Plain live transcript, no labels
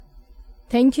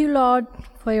Thank you, Lord,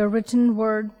 for your written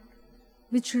word,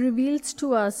 which reveals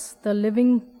to us the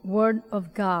living word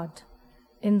of God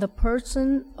in the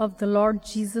person of the Lord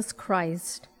Jesus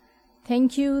Christ.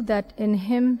 Thank you that in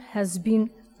him has been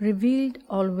revealed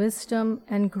all wisdom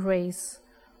and grace,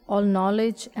 all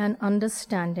knowledge and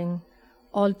understanding,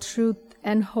 all truth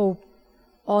and hope,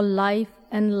 all life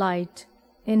and light.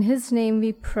 In his name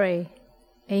we pray.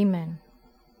 Amen.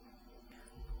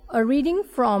 A reading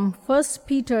from 1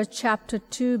 Peter chapter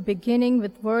 2, beginning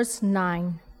with verse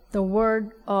 9, the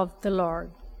word of the Lord.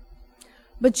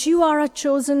 But you are a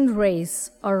chosen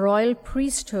race, a royal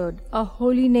priesthood, a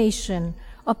holy nation,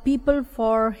 a people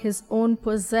for his own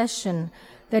possession,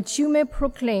 that you may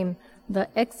proclaim the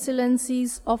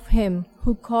excellencies of him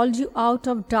who called you out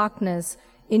of darkness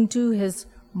into his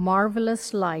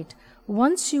marvelous light.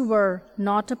 Once you were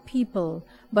not a people,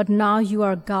 but now you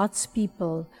are God's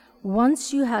people.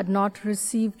 Once you had not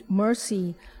received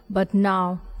mercy, but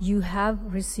now you have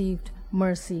received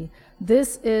mercy.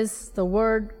 This is the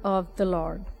word of the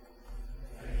Lord.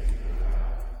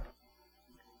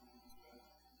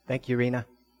 Thank you, Rena.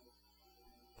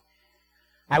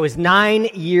 I was 9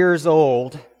 years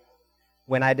old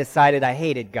when I decided I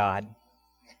hated God.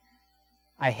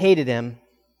 I hated him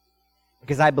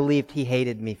because I believed he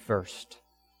hated me first.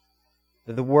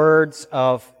 The words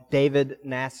of David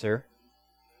Nasser,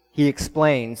 he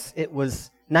explains, it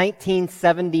was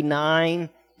 1979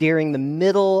 during the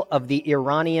middle of the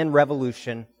Iranian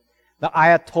Revolution. The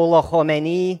Ayatollah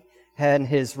Khomeini and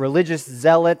his religious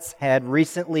zealots had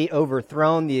recently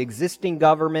overthrown the existing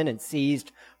government and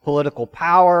seized political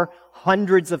power.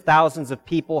 Hundreds of thousands of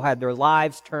people had their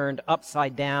lives turned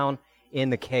upside down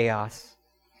in the chaos.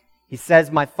 He says,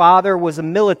 my father was a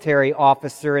military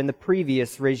officer in the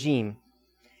previous regime,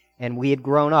 and we had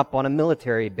grown up on a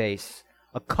military base.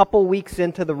 A couple weeks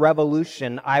into the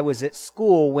revolution, I was at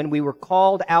school when we were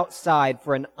called outside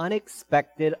for an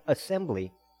unexpected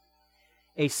assembly.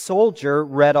 A soldier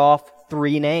read off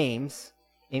 3 names,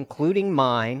 including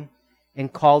mine,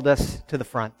 and called us to the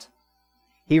front.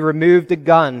 He removed a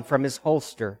gun from his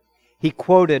holster. He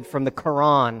quoted from the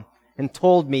Quran and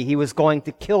told me he was going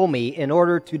to kill me in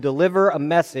order to deliver a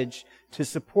message to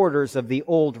supporters of the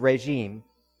old regime.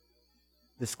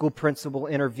 The school principal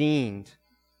intervened.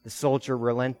 The soldier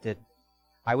relented.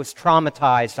 I was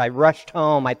traumatized. I rushed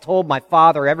home. I told my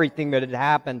father everything that had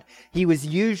happened. He was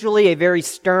usually a very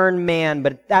stern man,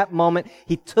 but at that moment,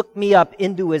 he took me up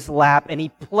into his lap and he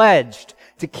pledged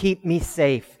to keep me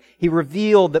safe. He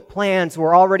revealed that plans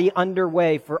were already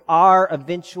underway for our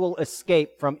eventual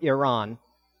escape from Iran.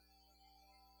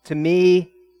 To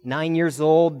me, 9 years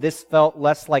old, this felt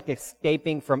less like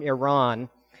escaping from Iran.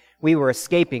 We were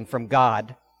escaping from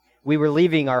God. We were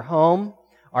leaving our home,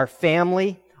 our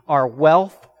family, our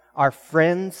wealth, our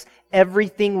friends,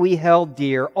 everything we held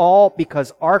dear, all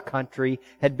because our country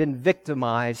had been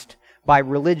victimized by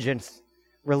religious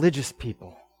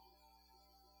people.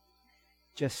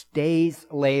 Just days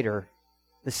later,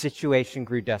 the situation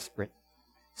grew desperate.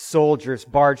 Soldiers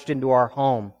barged into our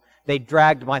home. They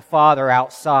dragged my father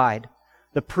outside.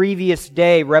 The previous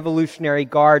day, Revolutionary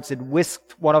Guards had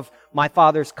whisked one of my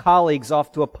father's colleagues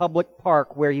off to a public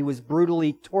park where he was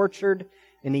brutally tortured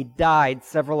and he died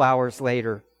several hours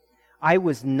later. I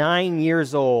was 9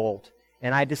 years old,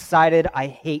 and I decided I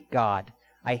hate God.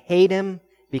 I hate him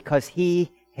because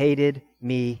he hated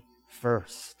me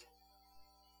first.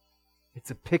 It's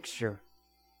a picture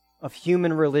of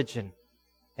human religion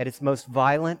at its most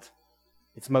violent,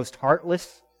 its most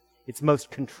heartless, its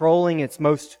most controlling, its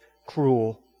most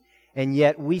cruel. And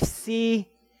yet we see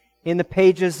in the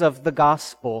pages of the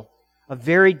gospel a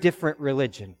very different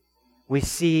religion. We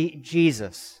see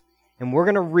Jesus. And we're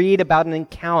going to read about an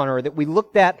encounter that we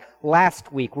looked at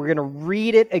last week. We're going to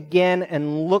read it again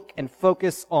and look and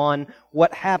focus on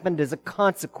what happened as a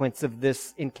consequence of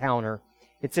this encounter.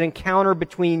 It's an encounter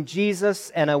between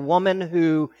Jesus and a woman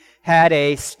who had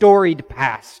a storied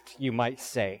past, you might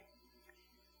say.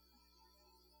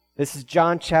 This is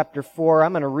John chapter 4.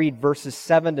 I'm going to read verses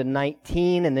 7 to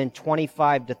 19 and then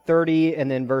 25 to 30 and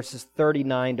then verses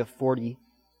 39 to 42.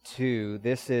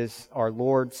 This is our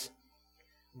Lord's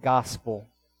gospel.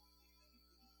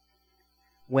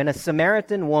 When a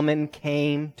Samaritan woman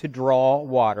came to draw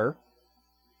water,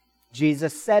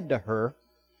 Jesus said to her,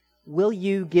 "Will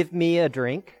you give me a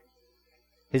drink?"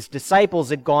 His disciples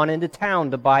had gone into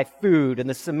town to buy food, and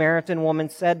the Samaritan woman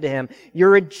said to him,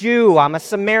 "You're a Jew, I'm a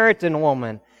Samaritan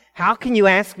woman. How can you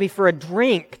ask me for a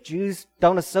drink? Jews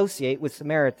don't associate with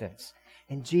Samaritans."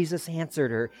 And Jesus answered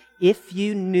her, "If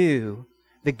you knew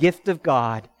the gift of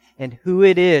God and who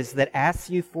it is that asks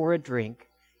you for a drink,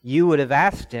 you would have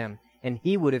asked him, and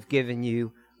he would have given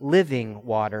you living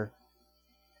water."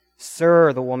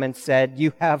 "Sir," the woman said,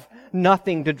 "you have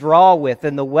nothing to draw with,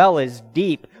 and the well is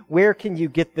deep. Where can you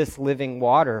get this living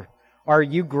water? Are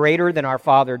you greater than our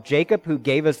father Jacob, who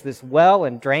gave us this well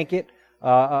and drank it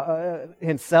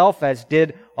himself, as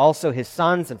did also his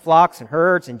sons and flocks and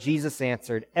herds?" And Jesus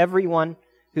answered, "Everyone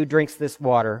who drinks this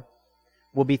water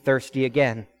will be thirsty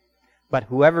again. But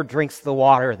whoever drinks the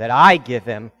water that I give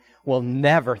him will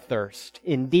never thirst.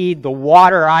 Indeed, the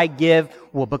water I give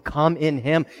will become in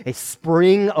him a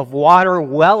spring of water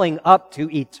welling up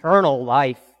to eternal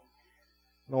life."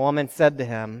 The woman said to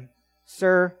him,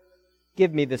 "Sir,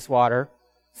 give me this water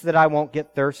so that I won't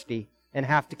get thirsty and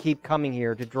have to keep coming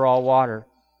here to draw water."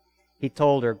 He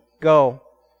told her, "Go,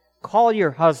 call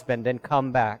your husband and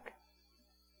come back."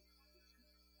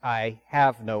 "I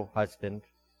have no husband,"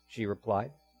 she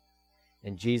replied.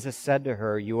 And Jesus said to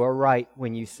her, "You are right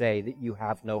when you say that you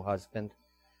have no husband.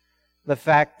 The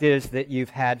fact is that you've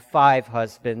had 5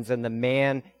 husbands, and the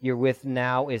man you're with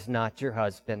now is not your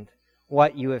husband.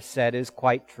 What you have said is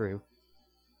quite true."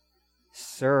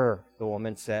 "Sir," the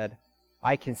woman said,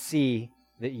 "I can see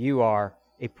that you are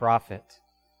a prophet."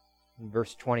 In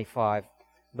verse 25,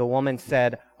 the woman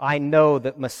said, "I know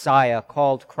that Messiah,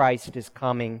 called Christ, is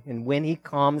coming, and when he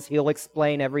comes, he'll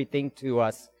explain everything to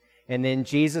us." And then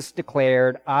Jesus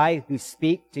declared, "I who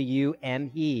speak to you am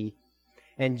he."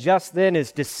 And just then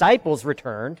his disciples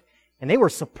returned, and they were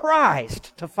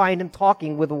surprised to find him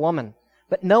talking with a woman.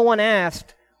 But no one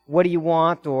asked, "What do you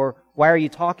want?" or "Why are you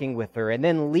talking with her?" And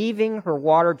then leaving her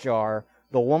water jar,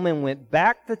 the woman went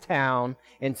back to town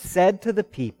and said to the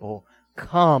people,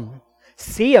 "Come,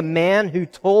 see a man who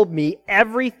told me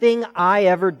everything I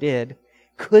ever did.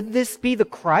 Could this be the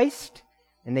Christ?"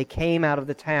 And they came out of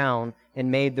the town and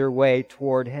made their way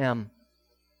toward him.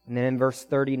 And then in verse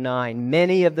 39,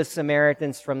 many of the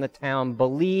Samaritans from the town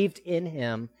believed in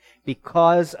him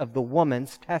because of the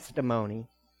woman's testimony.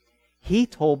 "He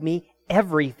told me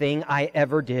everything I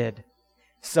ever did."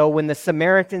 So when the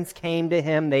Samaritans came to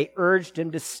him, they urged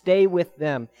him to stay with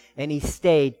them, and he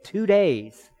stayed 2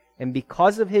 days. And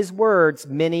because of his words,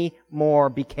 many more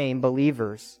became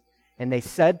believers. And they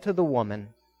said to the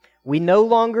woman, "We no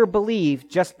longer believe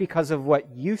just because of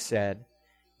what you said.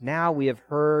 Now we have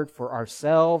heard for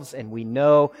ourselves, and we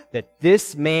know that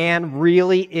this man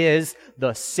really is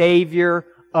the Savior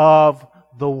of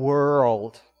the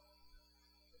world."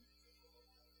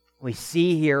 We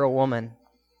see here a woman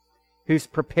who's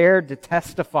prepared to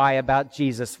testify about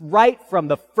Jesus right from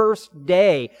the first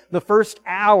day, the first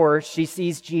hour she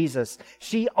sees Jesus.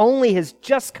 She only has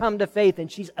just come to faith,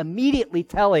 and she's immediately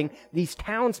telling these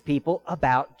townspeople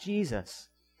about Jesus.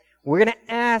 We're going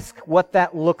to ask what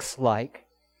that looks like.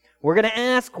 We're going to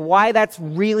ask why that's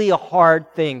really a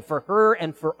hard thing for her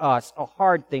and for us, a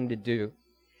hard thing to do.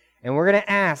 And we're going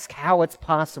to ask how it's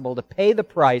possible to pay the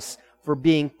price for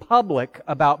being public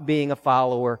about being a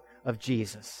follower of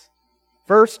Jesus.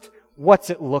 First, what's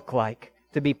it look like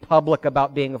to be public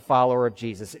about being a follower of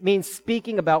Jesus? It means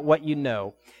speaking about what you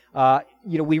know.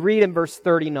 We read in verse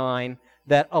 39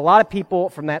 that a lot of people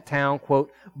from that town,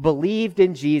 quote, believed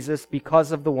in Jesus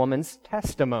because of the woman's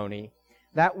testimony.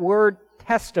 That word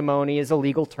testimony is a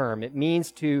legal term. It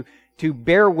means to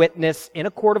bear witness in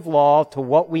a court of law to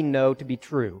what we know to be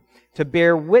true. To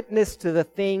bear witness to the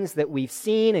things that we've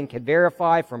seen and can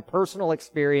verify from personal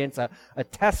experience. A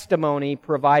testimony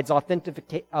provides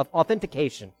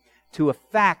authentication to a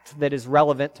fact that is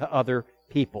relevant to other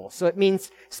people. So it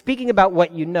means speaking about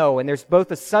what you know, and there's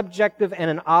both a subjective and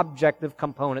an objective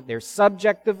component there.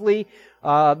 Subjectively,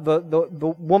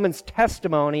 the woman's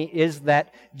testimony is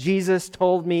that Jesus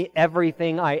told me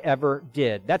everything I ever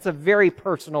did. That's a very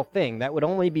personal thing. That would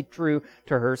only be true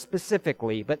to her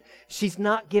specifically. But she's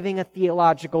not giving a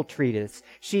theological treatise.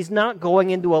 She's not going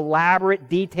into elaborate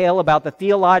detail about the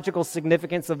theological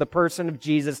significance of the person of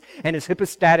Jesus and his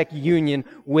hypostatic union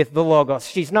with the Logos.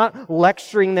 She's not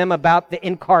lecturing them about the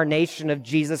incarnation of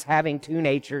Jesus having 2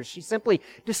 natures. She's simply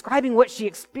describing what she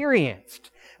experienced.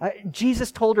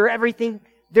 Jesus told her everything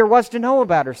there was to know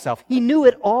about herself. He knew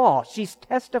it all. She's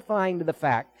testifying to the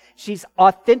fact. She's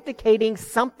authenticating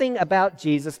something about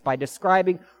Jesus by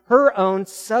describing her own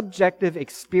subjective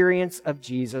experience of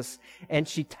Jesus. And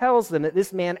she tells them that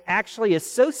this man actually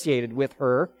associated with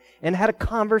her and had a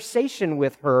conversation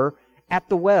with her at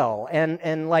the well.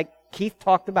 And like Keith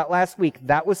talked about last week,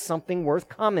 that was something worth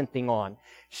commenting on.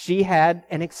 She had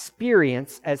an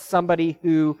experience as somebody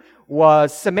who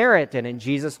was Samaritan and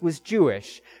Jesus was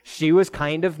Jewish. She was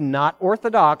kind of not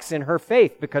orthodox in her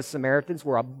faith because Samaritans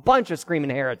were a bunch of screaming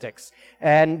heretics.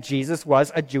 And Jesus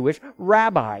was a Jewish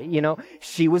rabbi.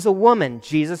 She was a woman.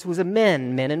 Jesus was a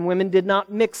man. Men and women did not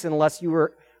mix unless you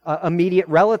were immediate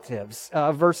relatives.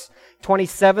 Verse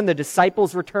 27, the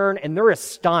disciples return and they're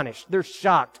astonished. They're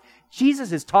shocked.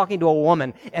 Jesus is talking to a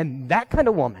woman, and that kind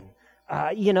of woman,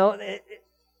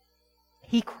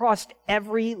 he crossed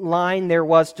every line there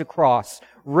was to cross.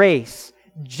 Race,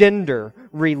 gender,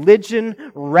 religion,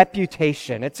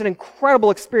 reputation. It's an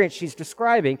incredible experience she's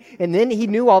describing. And then he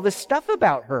knew all this stuff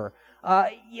about her.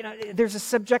 There's a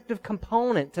subjective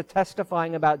component to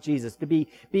testifying about Jesus. To be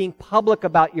being public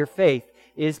about your faith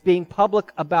is being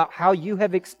public about how you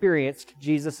have experienced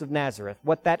Jesus of Nazareth,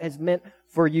 what that has meant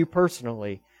for you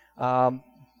personally.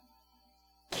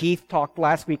 Keith talked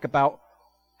last week about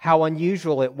how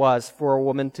unusual it was for a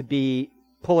woman to be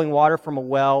pulling water from a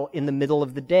well in the middle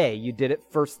of the day. You did it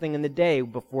first thing in the day,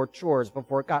 before chores,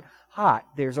 before it got hot.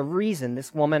 There's a reason.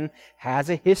 This woman has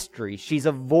a history. She's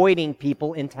avoiding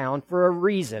people in town for a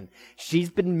reason.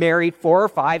 She's been married 4 or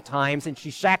 5 times, and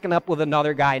she's shacking up with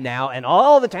another guy now, and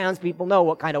all the townspeople know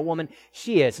what kind of woman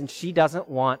she is, and she doesn't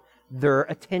want their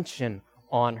attention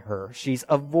on her. She's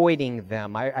avoiding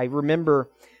them. I remember,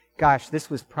 this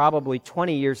was probably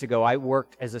 20 years ago. I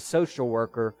worked as a social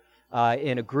worker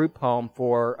in a group home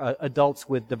for adults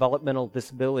with developmental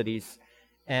disabilities.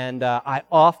 And I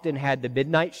often had the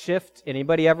midnight shift.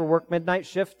 Anybody ever work midnight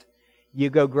shift? You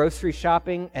go grocery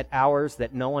shopping at hours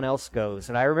that no one else goes.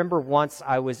 And I remember once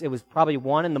it was probably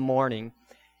 1 a.m,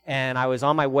 and I was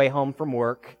on my way home from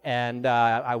work, and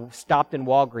I stopped in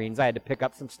Walgreens. I had to pick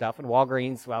up some stuff, and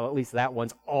Walgreens, well, at least that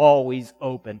one's always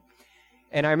open.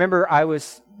 And I remember I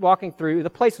was walking through. The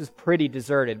place was pretty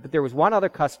deserted, but there was one other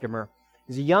customer.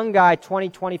 He was a young guy, 20,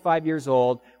 25 years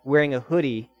old, wearing a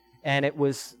hoodie, and it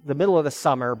was the middle of the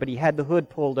summer, but he had the hood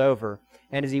pulled over.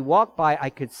 And as he walked by, I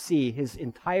could see his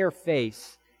entire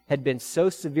face had been so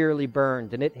severely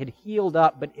burned, and it had healed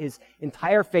up, but his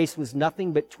entire face was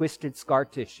nothing but twisted scar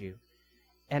tissue.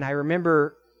 And I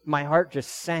remember my heart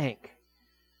just sank.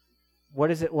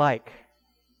 What is it like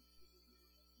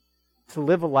to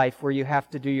live a life where you have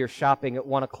to do your shopping at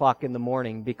 1 o'clock in the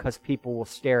morning because people will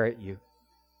stare at you?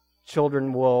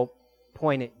 Children will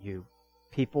point at you.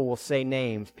 People will say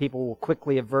names. People will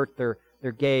quickly avert their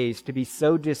gaze. To be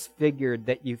so disfigured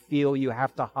that you feel you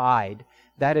have to hide.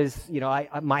 That is,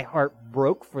 my heart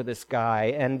broke for this guy,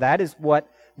 and that is what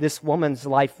this woman's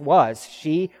life was.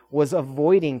 She was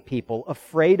avoiding people,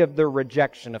 afraid of their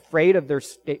rejection, afraid of their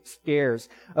stares,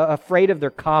 afraid of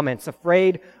their comments,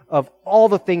 afraid of all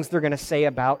the things they're going to say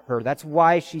about her. That's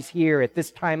why she's here at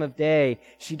this time of day.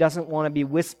 She doesn't want to be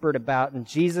whispered about, and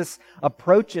Jesus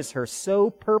approaches her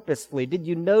so purposefully. Did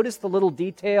you notice the little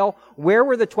detail? Where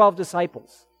were the 12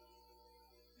 disciples?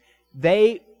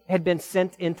 They had been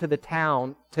sent into the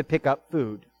town to pick up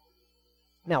food.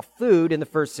 Now, food in the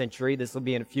first century, this will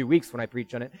be in a few weeks when I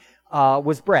preach on it,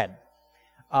 was bread.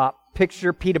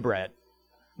 Picture pita bread.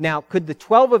 Now, could the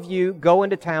 12 of you go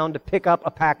into town to pick up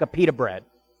a pack of pita bread?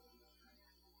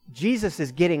 Jesus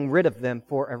is getting rid of them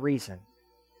for a reason.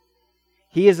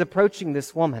 He is approaching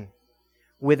this woman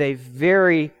with a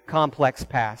very complex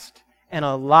past and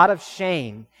a lot of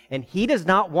shame, and he does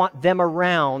not want them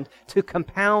around to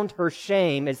compound her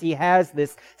shame as he has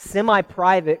this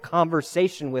semi-private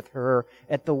conversation with her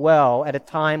at the well at a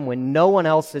time when no one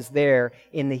else is there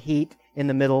in the heat in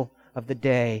the middle of the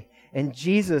day. And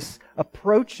Jesus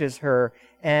approaches her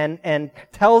and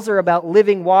tells her about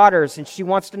living waters, and she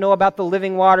wants to know about the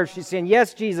living waters. She's saying,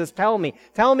 "Yes, Jesus, tell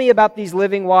me about these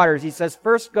living waters." He says,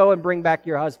 "First go and bring back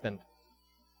your husband."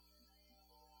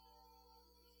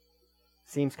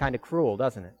 Seems kind of cruel,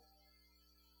 doesn't it?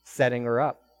 Setting her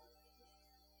up.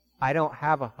 "I don't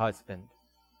have a husband."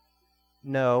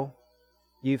 "No,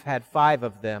 you've had 5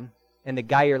 of them, and the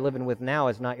guy you're living with now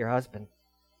is not your husband."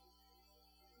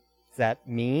 Is that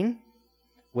mean?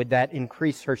 Would that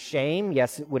increase her shame?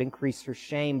 Yes, it would increase her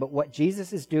shame. But what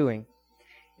Jesus is doing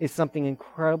is something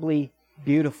incredibly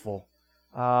beautiful.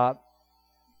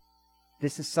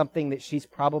 This is something that she's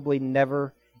probably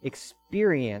never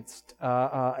experienced.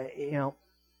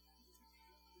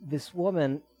 This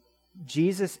woman,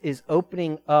 Jesus is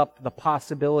opening up the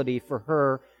possibility for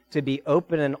her to be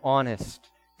open and honest,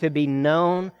 to be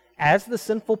known as the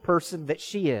sinful person that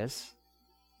she is.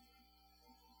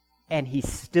 And he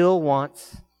still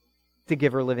wants to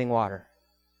give her living water.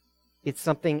 It's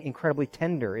something incredibly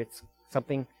tender. It's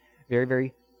something very,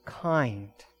 very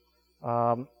kind.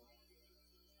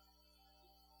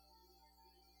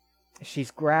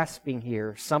 She's grasping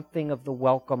here something of the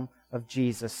welcome of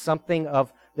Jesus, something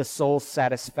of the soul's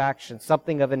satisfaction,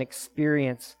 something of an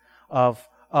experience of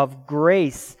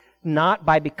grace, not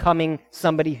by becoming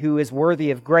somebody who is worthy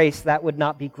of grace. That would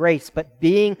not be grace, but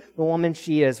being the woman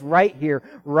she is right here,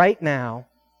 right now,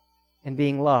 and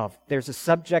being loved. There's a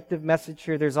subjective message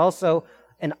here. There's also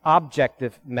an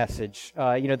objective message.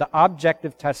 The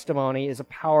objective testimony is a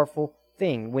powerful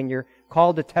thing. When you're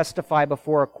called to testify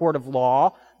before a court of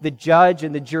law, the judge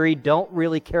and the jury don't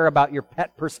really care about your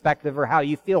pet perspective or how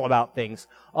you feel about things.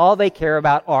 All they care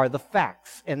about are the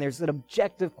facts. And there's an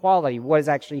objective quality, what is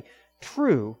actually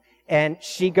true. And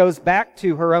she goes back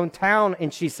to her own town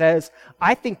and she says,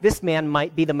 I think this man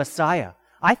might be the Messiah.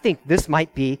 I think this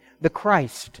might be the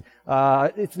Christ.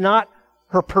 It's not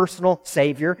her personal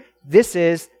Savior. This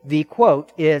is, the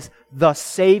quote, is the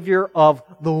Savior of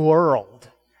the world.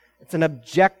 It's an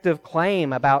objective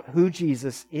claim about who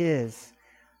Jesus is.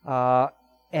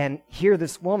 And here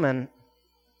this woman,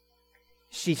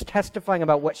 she's testifying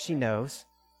about what she knows.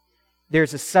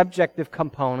 There's a subjective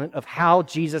component of how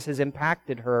Jesus has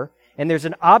impacted her. And there's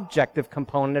an objective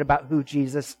component about who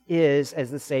Jesus is as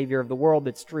the Savior of the world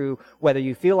that's true, whether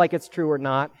you feel like it's true or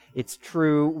not. It's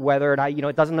true whether or not,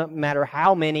 it doesn't matter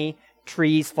how many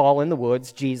trees fall in the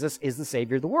woods, Jesus is the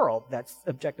Savior of the world. That's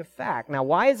objective fact. Now,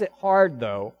 why is it hard,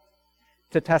 though,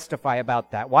 to testify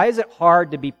about that? Why is it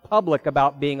hard to be public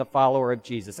about being a follower of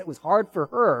Jesus? It was hard for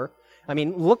her. I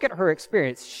mean, look at her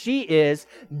experience. She is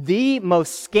the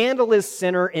most scandalous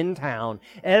sinner in town.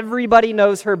 Everybody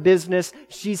knows her business.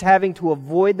 She's having to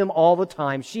avoid them all the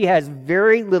time. She has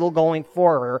very little going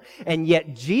for her. And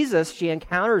yet Jesus, she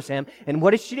encounters him. And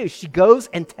what does she do? She goes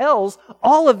and tells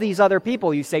all of these other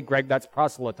people. You say, Greg, that's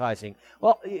proselytizing.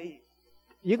 Well,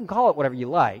 you can call it whatever you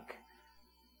like.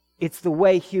 It's the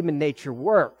way human nature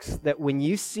works, that when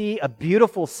you see a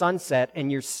beautiful sunset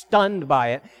and you're stunned by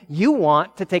it, you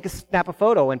want to snap a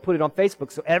photo and put it on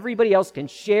Facebook so everybody else can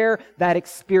share that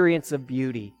experience of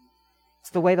beauty. It's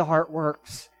the way the heart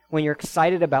works. When you're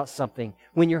excited about something,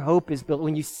 when your hope is built,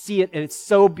 when you see it and it's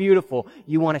so beautiful,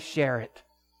 you want to share it.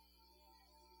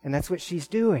 And that's what she's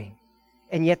doing.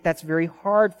 And yet that's very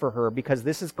hard for her because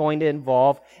this is going to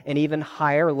involve an even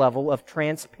higher level of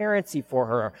transparency for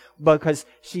her. Because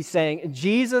she's saying,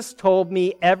 Jesus told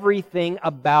me everything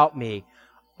about me.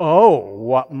 Oh,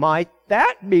 what might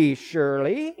that be,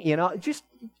 Shirley? Just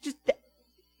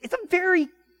it's a very,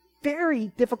 very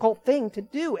difficult thing to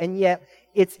do. And yet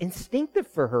it's instinctive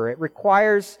for her. It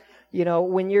requires,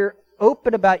 when you're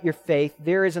open about your faith,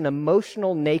 there is an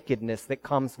emotional nakedness that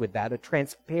comes with that, a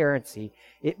transparency.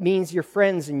 It means your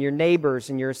friends and your neighbors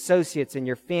and your associates and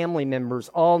your family members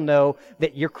all know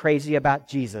that you're crazy about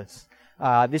Jesus.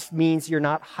 This means you're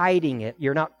not hiding it.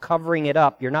 You're not covering it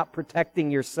up. You're not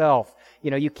protecting yourself.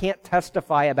 You can't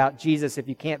testify about Jesus if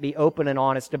you can't be open and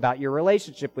honest about your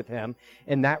relationship with him.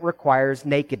 And that requires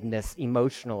nakedness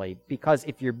emotionally. Because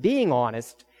if you're being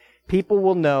honest, people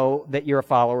will know that you're a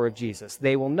follower of Jesus.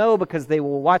 They will know because they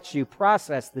will watch you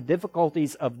process the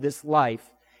difficulties of this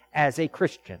life as a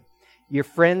Christian. Your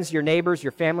friends, your neighbors,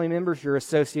 your family members, your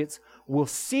associates will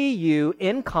see you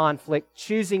in conflict,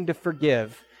 choosing to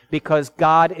forgive because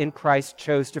God in Christ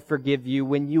chose to forgive you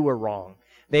when you were wrong.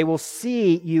 They will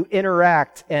see you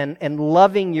interact and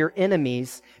loving your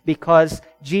enemies because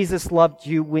Jesus loved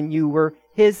you when you were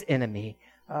his enemy.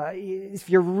 If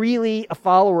you're really a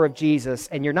follower of Jesus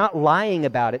and you're not lying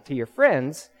about it to your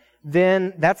friends,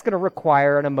 then that's going to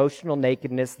require an emotional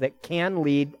nakedness that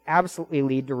can absolutely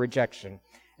lead to rejection.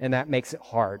 And that makes it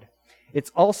hard.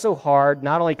 It's also hard,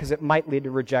 not only because it might lead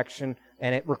to rejection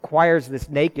and it requires this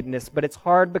nakedness, but it's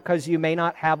hard because you may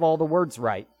not have all the words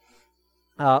right.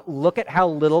 Look at how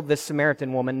little this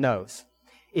Samaritan woman knows.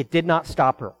 It did not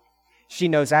stop her. She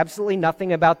knows absolutely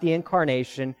nothing about the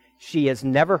incarnation. She has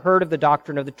never heard of the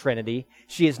doctrine of the Trinity.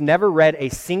 She has never read a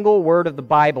single word of the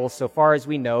Bible, so far as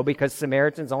we know, because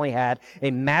Samaritans only had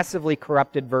a massively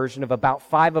corrupted version of about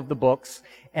 5 of the books,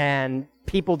 and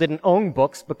people didn't own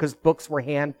books because books were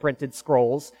hand-printed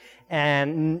scrolls,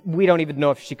 and we don't even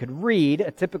know if she could read.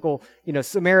 A typical,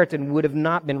 Samaritan would have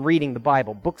not been reading the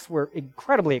Bible. Books were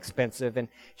incredibly expensive, and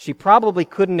she probably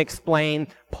couldn't explain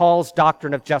Paul's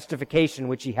doctrine of justification,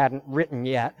 which he hadn't written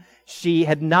yet. She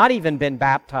had not even been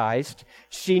baptized.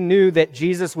 She knew that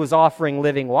Jesus was offering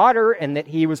living water and that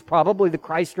he was probably the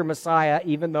Christ or Messiah,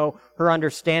 even though her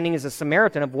understanding as a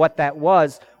Samaritan of what that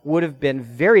was would have been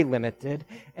very limited.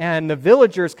 And the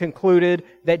villagers concluded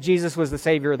that Jesus was the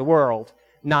Savior of the world,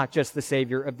 not just the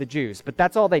Savior of the Jews. But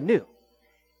that's all they knew.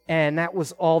 And that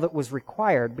was all that was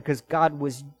required because God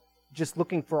was just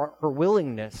looking for her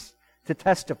willingness to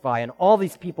testify. And all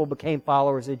these people became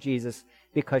followers of Jesus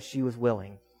because she was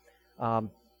willing.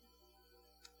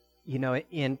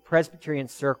 In Presbyterian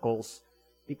circles,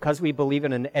 because we believe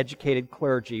in an educated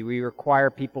clergy, we require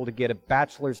people to get a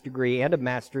bachelor's degree and a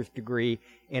master's degree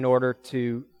in order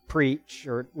to preach,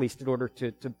 or at least in order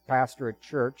to pastor a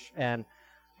church. And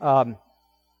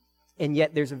And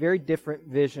yet there's a very different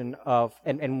vision of,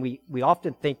 and we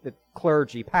often think that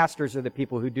clergy, pastors are the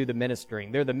people who do the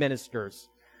ministering. They're the ministers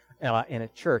in a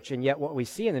church. And yet what we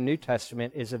see in the New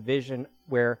Testament is a vision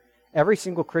where every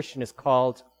single Christian is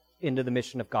called into the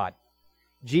mission of God.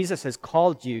 Jesus has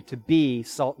called you to be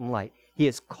salt and light. He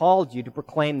has called you to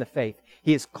proclaim the faith.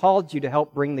 He has called you to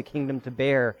help bring the kingdom to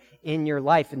bear in your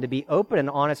life and to be open and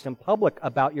honest and public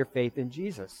about your faith in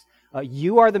Jesus.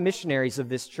 You are the missionaries of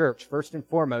this church, first and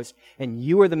foremost, and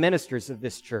you are the ministers of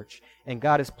this church. And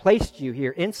God has placed you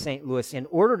here in St. Louis in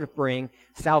order to bring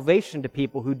salvation to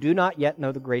people who do not yet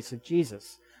know the grace of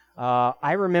Jesus.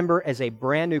 I remember as a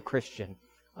brand new Christian,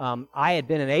 I had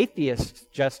been an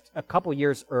atheist just a couple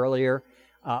years earlier,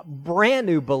 brand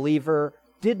new believer,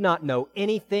 did not know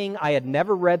anything. I had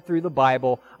never read through the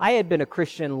Bible. I had been a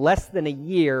Christian less than a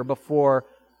year before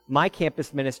my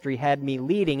campus ministry had me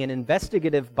leading an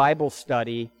investigative Bible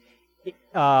study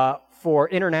for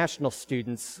international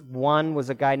students. One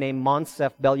was a guy named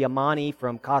Monsef Belyamani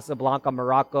from Casablanca,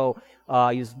 Morocco.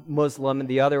 He was Muslim, and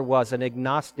the other was an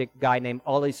agnostic guy named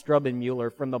Olli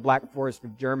Strubenmuller from the Black Forest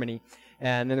of Germany.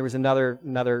 And then there was another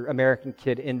American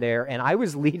kid in there, and I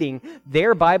was leading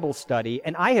their Bible study,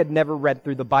 and I had never read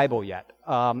through the Bible yet.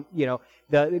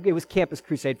 It was Campus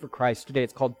Crusade for Christ. Today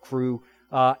it's called Cru.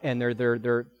 And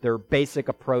their basic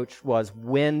approach was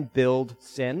win, build,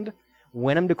 send.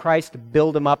 Win them to Christ,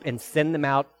 build them up, and send them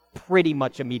out pretty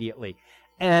much immediately.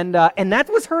 And that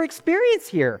was her experience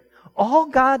here. All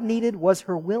God needed was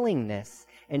her willingness.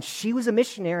 And she was a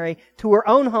missionary to her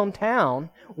own hometown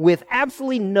with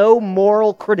absolutely no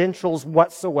moral credentials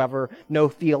whatsoever, no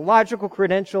theological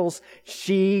credentials.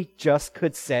 She just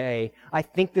could say, I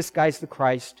think this guy's the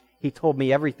Christ. He told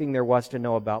me everything there was to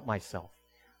know about myself.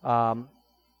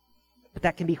 But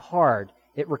that can be hard.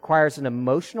 It requires an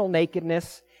emotional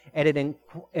nakedness, and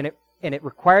it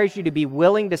requires you to be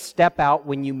willing to step out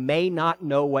when you may not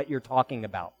know what you're talking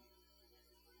about.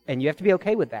 And you have to be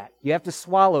okay with that. You have to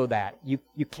swallow that.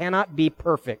 You cannot be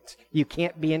perfect. You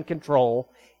can't be in control.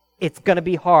 It's going to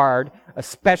be hard,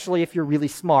 especially if you're really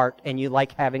smart and you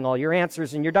like having all your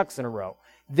answers and your ducks in a row.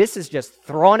 This is just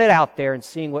throwing it out there and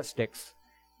seeing what sticks.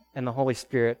 And the Holy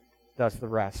Spirit does the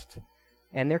rest.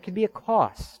 And there can be a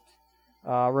cost.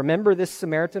 Remember this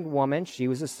Samaritan woman. She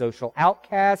was a social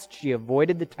outcast. She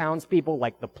avoided the townspeople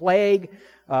like the plague.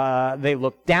 They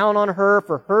looked down on her.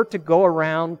 For her to go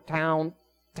around town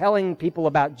telling people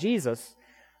about Jesus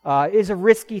is a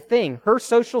risky thing. Her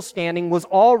social standing was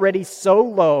already so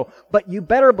low, but you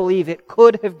better believe it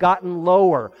could have gotten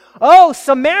lower. Oh,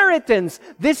 Samaritans!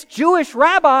 This Jewish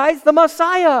rabbi's the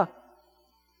Messiah!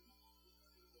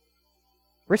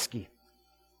 Risky.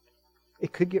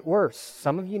 It could get worse.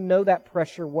 Some of you know that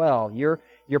pressure well.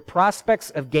 Your prospects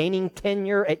of gaining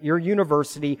tenure at your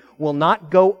university will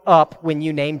not go up when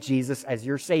you name Jesus as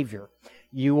your Savior.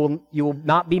 You will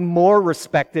not be more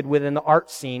respected within the art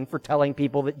scene for telling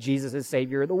people that Jesus is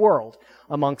Savior of the world.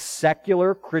 Amongst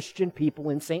secular Christian people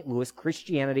in St. Louis,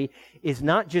 Christianity is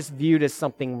not just viewed as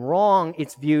something wrong,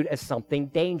 it's viewed as something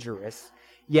dangerous.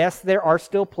 Yes, there are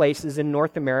still places in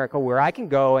North America where I can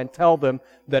go and tell them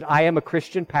that I am a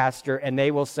Christian pastor, and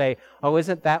they will say, oh,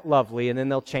 isn't that lovely? And then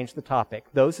they'll change the topic.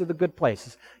 Those are the good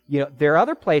places. There are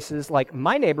other places like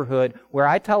my neighborhood where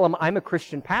I tell them I'm a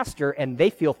Christian pastor, and they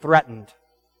feel threatened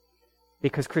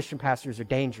because Christian pastors are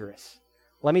dangerous.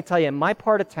 Let me tell you, in my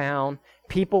part of town,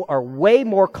 people are way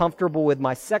more comfortable with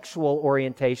my sexual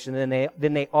orientation than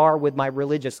they are with my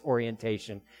religious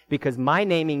orientation, because my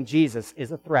naming Jesus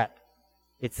is a threat.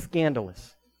 It's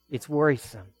scandalous. It's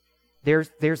worrisome. There's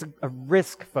a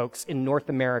risk, folks, in North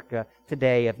America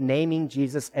today of naming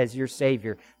Jesus as your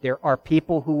Savior. There are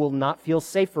people who will not feel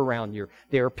safe around you.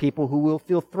 There are people who will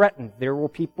feel threatened. There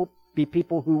will be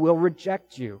people who will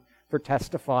reject you for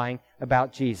testifying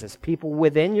about Jesus. People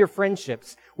within your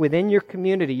friendships, within your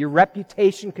community, your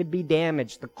reputation could be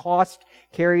damaged. The cost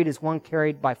carried is one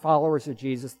carried by followers of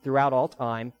Jesus throughout all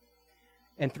time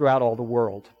and throughout all the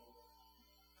world.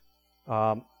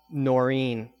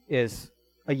 Noreen is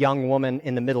a young woman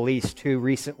in the Middle East who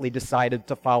recently decided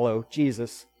to follow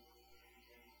Jesus.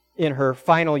 In her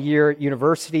final year at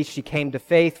university, she came to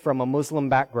faith from a Muslim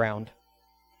background.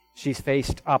 She's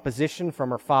faced opposition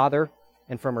from her father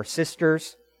and from her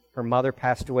sisters. Her mother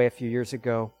passed away a few years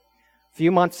ago. A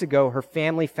few months ago, her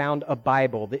family found a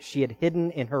Bible that she had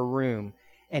hidden in her room,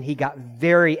 and he got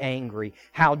very angry.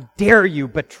 How dare you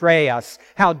betray us?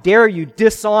 How dare you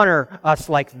dishonor us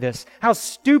like this? How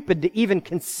stupid to even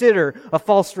consider a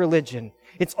false religion.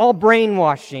 It's all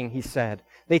brainwashing, he said.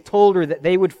 They told her that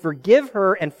they would forgive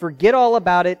her and forget all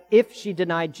about it if she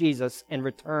denied Jesus and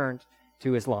returned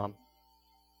to Islam.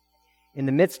 In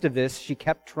the midst of this, she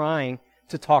kept trying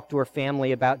to talk to her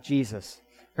family about Jesus.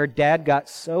 Her dad got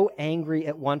so angry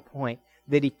at one point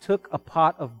that he took a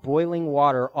pot of boiling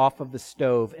water off of the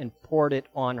stove and poured it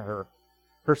on her.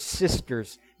 Her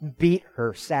sisters beat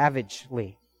her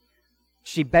savagely.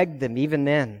 She begged them even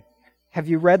then, "Have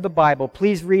you read the Bible?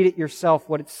 Please read it yourself,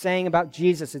 what it's saying about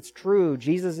Jesus. It's true.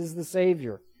 Jesus is the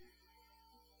Savior."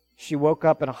 She woke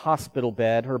up in a hospital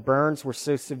bed. Her burns were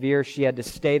so severe she had to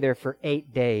stay there for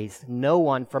 8 days. No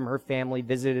one from her family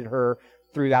visited her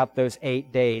throughout those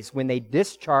 8 days. When they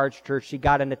discharged her, she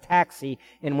got in a taxi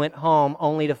and went home,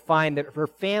 only to find that her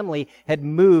family had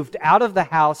moved out of the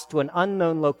house to an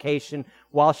unknown location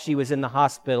while she was in the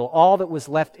hospital. All that was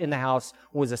left in the house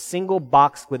was a single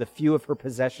box with a few of her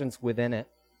possessions within it.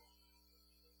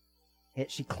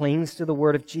 Yet she clings to the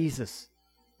word of Jesus,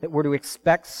 that we're to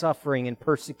expect suffering and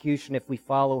persecution if we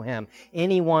follow him.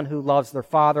 Anyone who loves their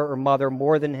father or mother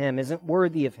more than him isn't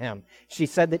worthy of him. She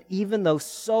said that even though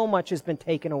so much has been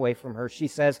taken away from her, she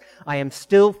says, "I am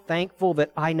still thankful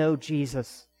that I know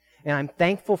Jesus. And I'm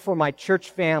thankful for my church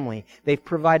family. They've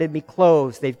provided me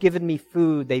clothes. They've given me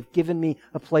food. They've given me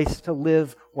a place to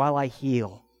live while I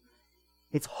heal."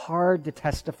 It's hard to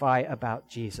testify about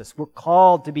Jesus. We're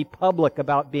called to be public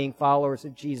about being followers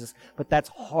of Jesus, but that's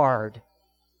hard.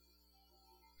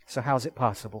 So how's it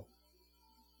possible?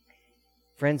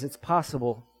 Friends, it's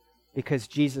possible because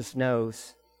Jesus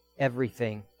knows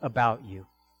everything about you,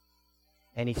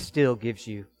 and he still gives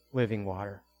you living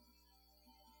water.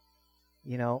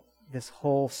 You know, this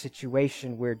whole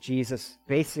situation where Jesus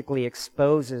basically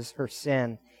exposes her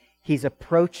sin, he's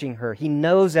approaching her. He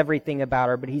knows everything about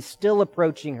her, but he's still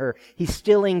approaching her. He's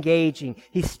still engaging.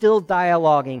 He's still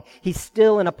dialoguing. He's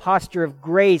still in a posture of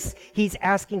grace. He's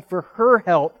asking for her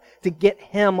help to get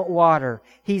him water.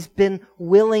 He's been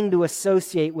willing to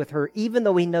associate with her, even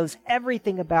though he knows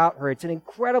everything about her. It's an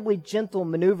incredibly gentle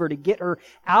maneuver to get her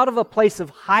out of a place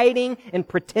of hiding and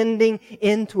pretending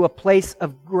into a place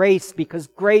of grace, because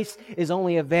grace is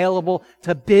only available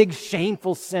to big,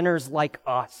 shameful sinners like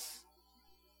us.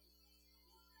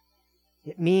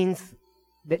 It means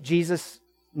that Jesus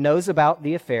knows about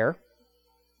the affair.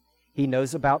 He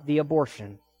knows about the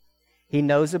abortion. He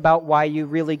knows about why you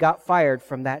really got fired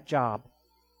from that job.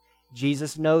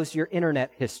 Jesus knows your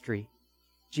internet history.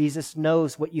 Jesus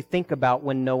knows what you think about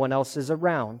when no one else is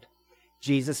around.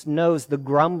 Jesus knows the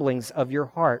grumblings of your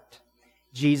heart.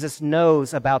 Jesus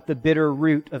knows about the bitter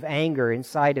root of anger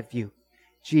inside of you.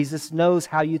 Jesus knows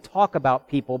how you talk about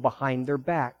people behind their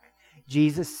back.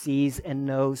 Jesus sees and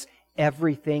knows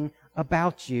everything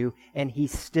about you, and he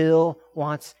still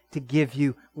wants to give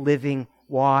you living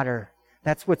water.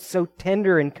 That's what's so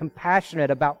tender and compassionate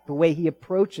about the way he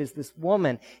approaches this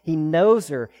woman. He knows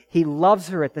her. He loves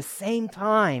her at the same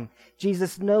time.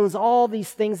 Jesus knows all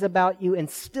these things about you and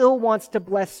still wants to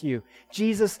bless you.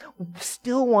 Jesus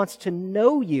still wants to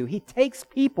know you. He takes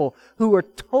people who are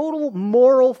total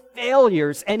moral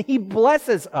failures and he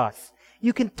blesses us.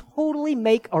 You can totally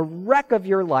make a wreck of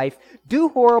your life, do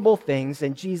horrible things,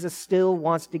 and Jesus still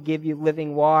wants to give you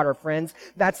living water, friends.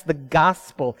 That's the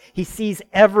gospel. He sees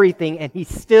everything, and he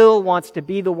still wants to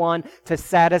be the one to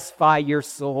satisfy your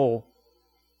soul.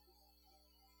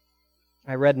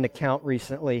 I read an account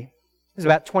recently, it was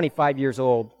about 25 years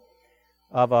old,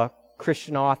 of a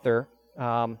Christian author.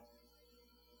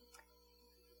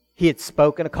 He had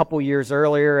spoken a couple years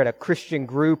earlier at a Christian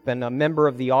group, and a member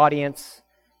of the audience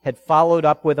had followed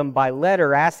up with him by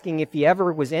letter asking if he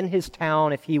ever was in his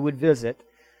town, if he would visit,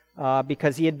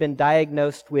 because he had been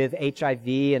diagnosed with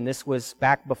HIV, and this was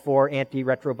back before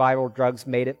antiretroviral drugs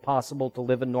made it possible to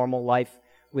live a normal life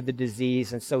with the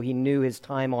disease, and so he knew his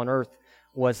time on earth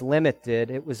was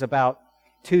limited. It was about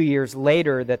 2 years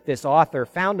later that this author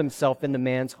found himself in the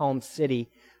man's home city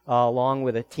along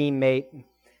with a teammate,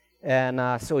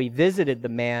 and so he visited the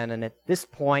man, and at this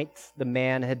point the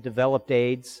man had developed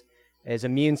AIDS. His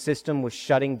immune system was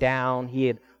shutting down. He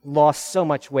had lost so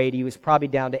much weight. He was probably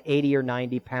down to 80 or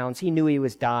 90 pounds. He knew he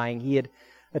was dying. He had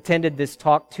attended this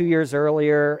talk 2 years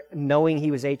earlier, knowing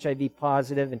he was HIV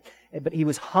positive, but he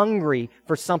was hungry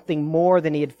for something more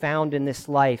than he had found in this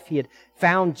life. He had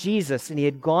found Jesus, and he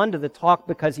had gone to the talk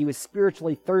because he was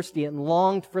spiritually thirsty and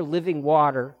longed for living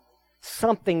water,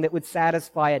 something that would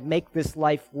satisfy and make this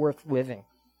life worth living.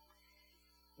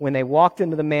 When they walked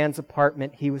into the man's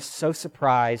apartment, he was so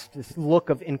surprised, this look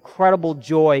of incredible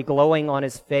joy glowing on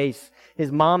his face.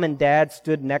 His mom and dad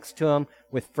stood next to him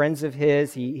with friends of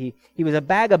his. He was a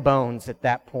bag of bones at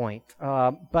that point.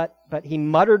 But he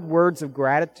muttered words of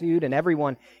gratitude, and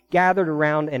everyone gathered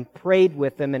around and prayed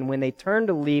with him. And when they turned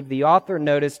to leave, the author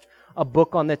noticed a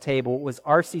book on the table. It was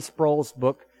R.C. Sproul's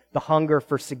book, The Hunger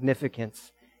for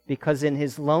Significance. because in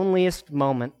his loneliest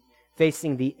moment,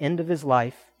 facing the end of his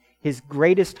life, his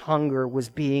greatest hunger was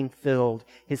being filled.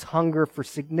 His hunger for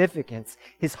significance,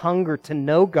 his hunger to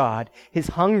know God, his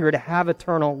hunger to have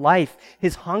eternal life,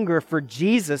 his hunger for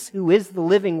Jesus, who is the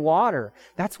living water.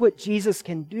 That's what Jesus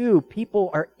can do.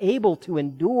 People are able to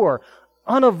endure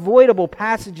unavoidable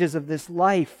passages of this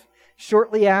life.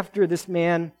 Shortly after this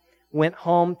man went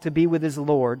home to be with his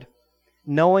Lord,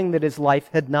 knowing that his life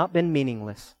had not been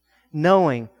meaningless,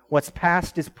 knowing what's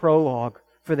past is prologue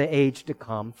for the age to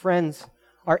come. Friends,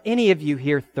 are any of you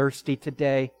here thirsty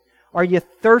today? Are you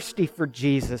thirsty for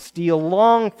Jesus? Do you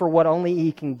long for what only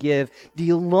He can give? Do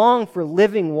you long for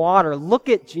living water? Look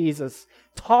at Jesus.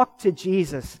 Talk to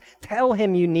Jesus. Tell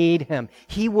Him you need Him.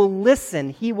 He will listen.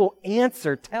 He will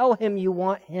answer. Tell Him you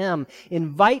want Him.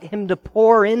 Invite Him to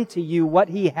pour into you what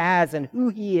He has and who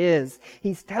He is.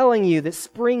 He's telling you that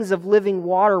springs of living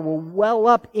water will well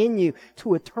up in you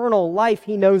to eternal life.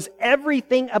 He knows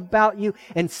everything about you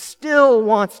and still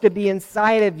wants to be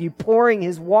inside of you, pouring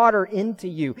His water into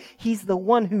you. He's the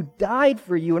one who died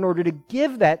for you in order to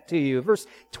give that to you. Verse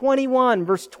 21,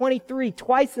 verse 23,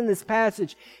 twice in this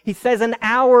passage, He says, an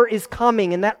hour is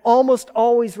coming, and that almost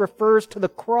always refers to the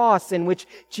cross in which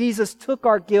Jesus took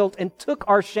our guilt and took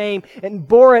our shame and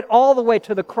bore it all the way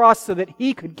to the cross so that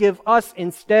He could give us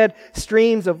instead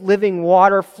streams of living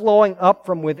water flowing up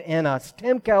from within us.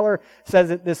 Tim Keller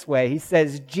says it this way. He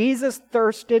says, Jesus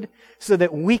thirsted so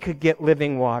that we could get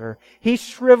living water. He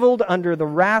shriveled under the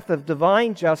wrath of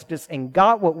divine justice and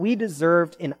got what we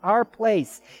deserved in our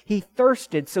place. He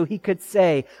thirsted so He could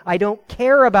say, I don't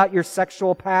care about your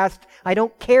sexual past. I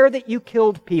don't care that you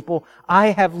killed people. I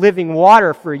have living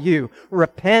water for you.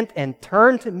 Repent and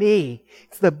turn to me.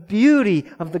 It's the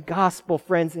beauty of the gospel,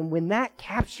 friends. And when that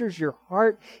captures your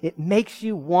heart, it makes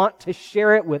you want to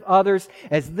share it with others,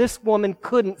 as this woman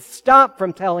couldn't stop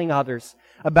from telling others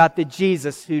about the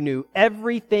Jesus who knew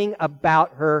everything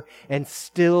about her and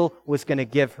still was going to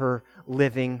give her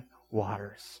living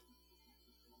waters.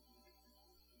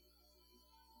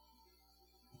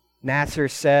 Nasser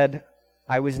said,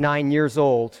 I was 9 years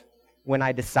old when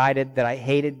I decided that I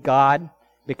hated God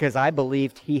because I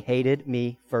believed He hated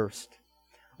me first.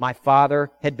 My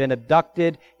father had been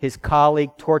abducted, his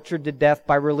colleague tortured to death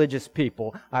by religious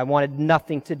people. I wanted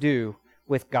nothing to do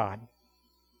with God.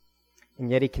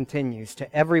 And yet he continues,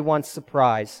 to everyone's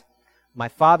surprise, my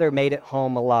father made it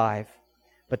home alive.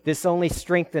 But this only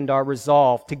strengthened our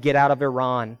resolve to get out of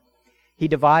Iran. He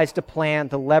devised a plan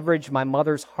to leverage my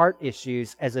mother's heart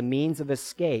issues as a means of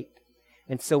escape.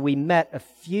 And so we met a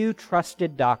few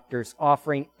trusted doctors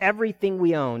offering everything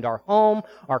we owned, our home,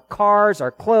 our cars,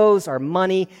 our clothes, our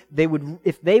money,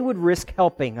 if they would risk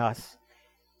helping us.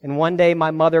 And one day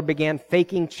my mother began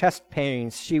faking chest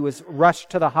pains. She was rushed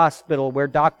to the hospital where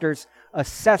doctors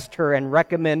assessed her and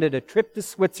recommended a trip to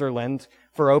Switzerland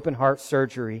for open heart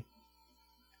surgery.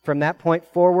 From that point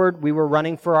forward, we were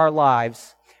running for our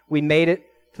lives. We made it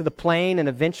to the plane and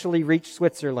eventually reached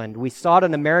Switzerland. We sought the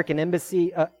American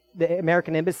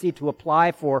embassy to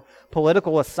apply for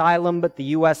political asylum, but the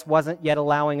U.S. wasn't yet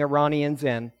allowing Iranians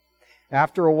in.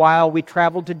 After a while, we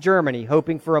traveled to Germany,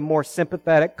 hoping for a more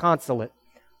sympathetic consulate.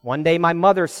 One day, my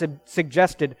mother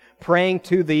suggested praying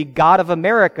to the God of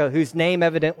America, whose name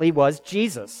evidently was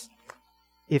Jesus.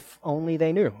 If only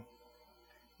they knew.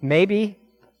 Maybe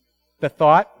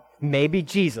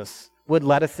Jesus would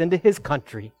let us into His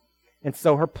country. And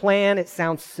so her plan, it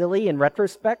sounds silly in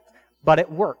retrospect, but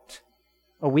it worked.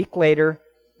 A week later,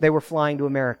 they were flying to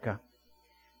America.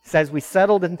 It says we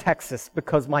settled in Texas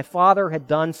because my father had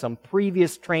done some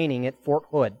previous training at Fort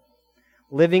Hood.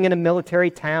 Living in a military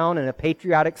town in a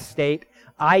patriotic state,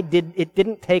 it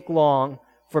didn't take long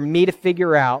for me to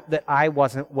figure out that I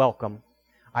wasn't welcome.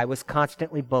 I was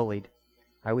constantly bullied.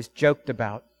 I was joked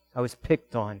about. I was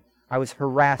picked on. I was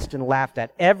harassed and laughed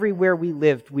at. Everywhere we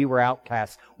lived, we were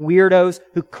outcasts, weirdos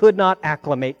who could not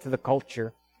acclimate to the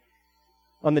culture.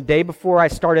 On the day before I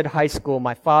started high school,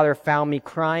 my father found me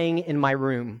crying in my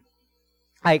room.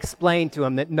 I explained to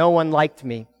him that no one liked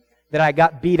me, that I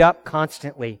got beat up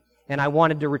constantly, and I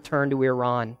wanted to return to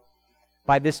Iran.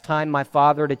 By this time, my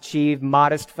father had achieved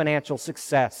modest financial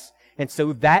success, and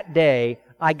so that day,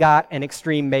 I got an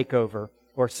extreme makeover,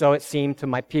 or so it seemed to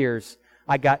my peers.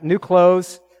 I got new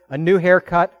clothes, a new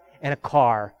haircut, and a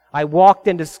car. I walked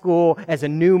into school as a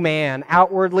new man.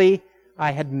 Outwardly,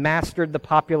 I had mastered the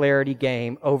popularity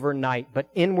game overnight, but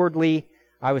inwardly,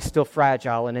 I was still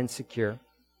fragile and insecure.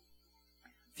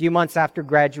 A few months after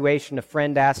graduation, a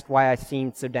friend asked why I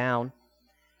seemed so down.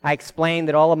 I explained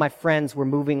that all of my friends were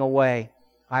moving away.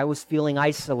 I was feeling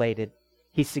isolated.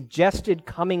 He suggested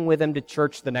coming with him to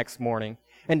church the next morning.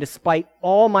 And despite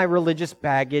all my religious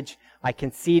baggage, I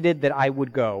conceded that I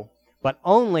would go, but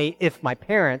only if my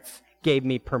parents gave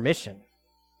me permission.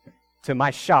 To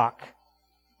my shock,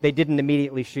 they didn't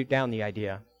immediately shoot down the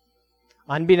idea.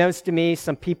 Unbeknownst to me,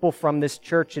 some people from this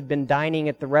church had been dining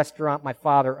at the restaurant my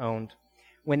father owned.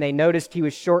 When they noticed he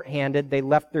was shorthanded, they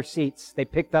left their seats. They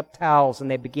picked up towels and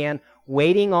they began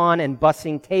waiting on and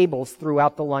bussing tables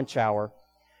throughout the lunch hour.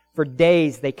 For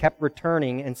days, they kept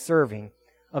returning and serving.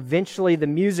 Eventually, the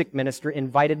music minister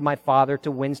invited my father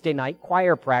to Wednesday night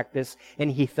choir practice,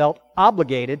 and he felt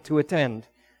obligated to attend.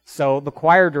 So the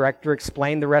choir director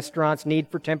explained the restaurant's need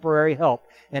for temporary help,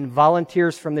 and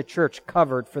volunteers from the church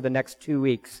covered for the next 2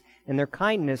 weeks, and their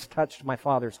kindness touched my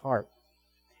father's heart.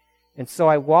 And so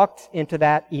I walked into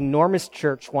that enormous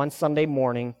church one Sunday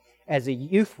morning as a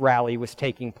youth rally was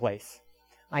taking place.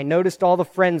 I noticed all the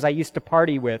friends I used to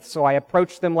party with, so I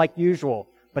approached them like usual,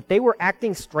 but they were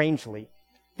acting strangely.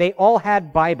 They all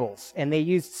had Bibles, and they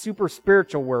used super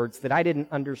spiritual words that I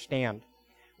didn't understand.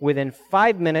 Within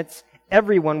 5 minutes,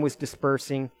 everyone was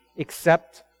dispersing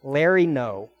except Larry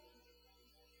No.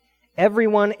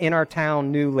 Everyone in our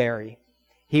town knew Larry.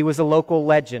 He was a local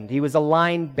legend. He was a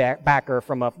linebacker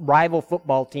from a rival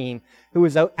football team who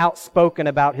was outspoken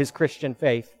about his Christian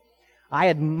faith. I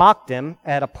had mocked him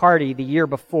at a party the year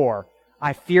before.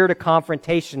 I feared a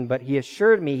confrontation, but he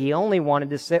assured me he only wanted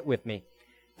to sit with me.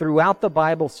 Throughout the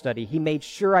Bible study, he made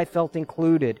sure I felt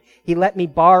included. He let me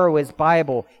borrow his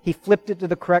Bible. He flipped it to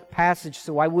the correct passage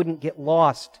so I wouldn't get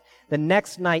lost. The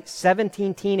next night,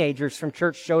 17 teenagers from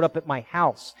church showed up at my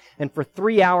house, and for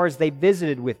 3 hours they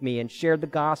visited with me and shared the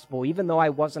gospel, even though I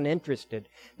wasn't interested.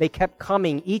 They kept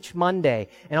coming each Monday,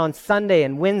 and on Sunday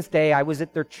and Wednesday I was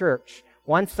at their church.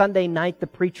 One Sunday night, the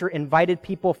preacher invited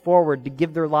people forward to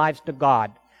give their lives to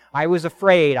God. I was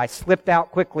afraid. I slipped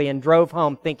out quickly and drove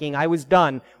home thinking I was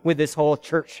done with this whole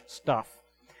church stuff.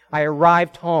 I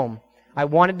arrived home. I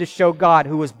wanted to show God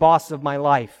who was boss of my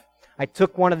life. I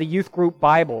took one of the youth group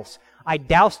Bibles. I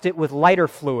doused it with lighter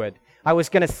fluid. I was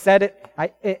going to set it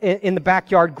in the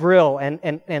backyard grill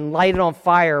and light it on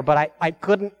fire, but I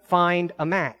couldn't find a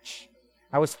match.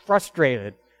 I was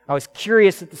frustrated. I was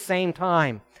curious at the same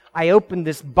time. I opened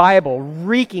this Bible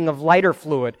reeking of lighter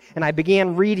fluid, and I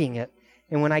began reading it.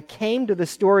 And when I came to the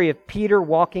story of Peter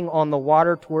walking on the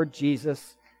water toward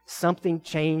Jesus, something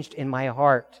changed in my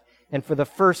heart. And for the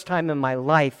first time in my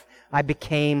life, I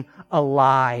became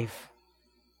alive.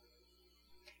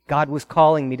 God was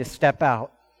calling me to step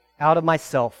out of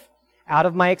myself, out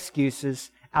of my excuses,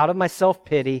 out of my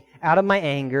self-pity, out of my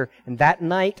anger. And that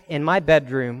night in my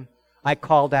bedroom, I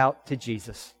called out to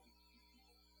Jesus.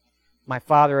 My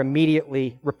father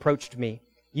immediately reproached me.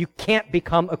 "You can't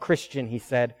become a Christian," he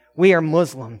said. "We are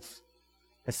Muslims."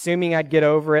 Assuming I'd get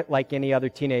over it like any other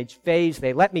teenage phase,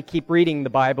 they let me keep reading the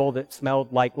Bible that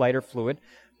smelled like lighter fluid,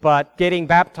 but getting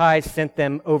baptized sent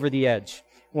them over the edge.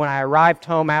 When I arrived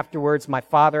home afterwards, my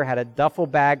father had a duffel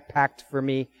bag packed for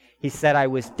me. He said I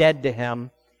was dead to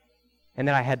him and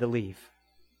that I had to leave.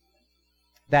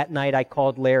 That night I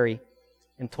called Larry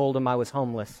and told him I was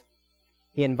homeless.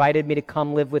 He invited me to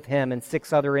come live with him and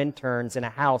 6 other interns in a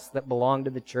house that belonged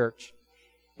to the church.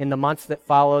 In the months that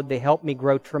followed, they helped me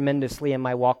grow tremendously in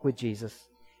my walk with Jesus.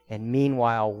 And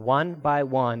meanwhile, one by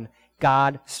one,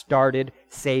 God started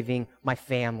saving my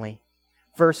family.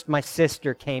 First, my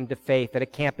sister came to faith at a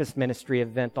campus ministry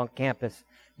event on campus.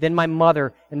 Then my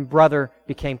mother and brother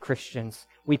became Christians.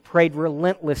 We prayed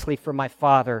relentlessly for my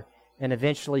father, and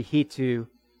eventually he too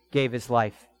gave his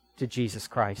life to Jesus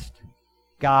Christ.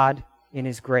 God, in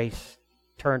His grace,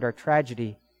 turned our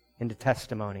tragedy into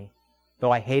testimony.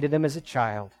 Though I hated him as a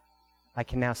child, I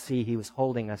can now see He was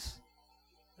holding us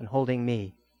and holding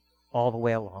me all the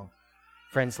way along.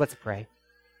 Friends, let's pray.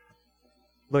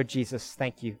 Lord Jesus,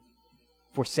 thank You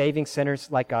for saving sinners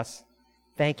like us.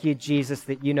 Thank You, Jesus,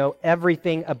 that You know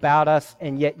everything about us,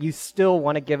 and yet You still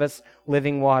want to give us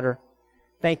living water.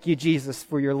 Thank You, Jesus,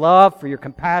 for Your love, for Your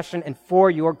compassion, and for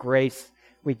Your grace.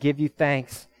 We give You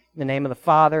thanks in the name of the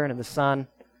Father, and of the Son,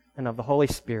 and of the Holy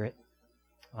Spirit.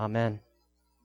 Amen.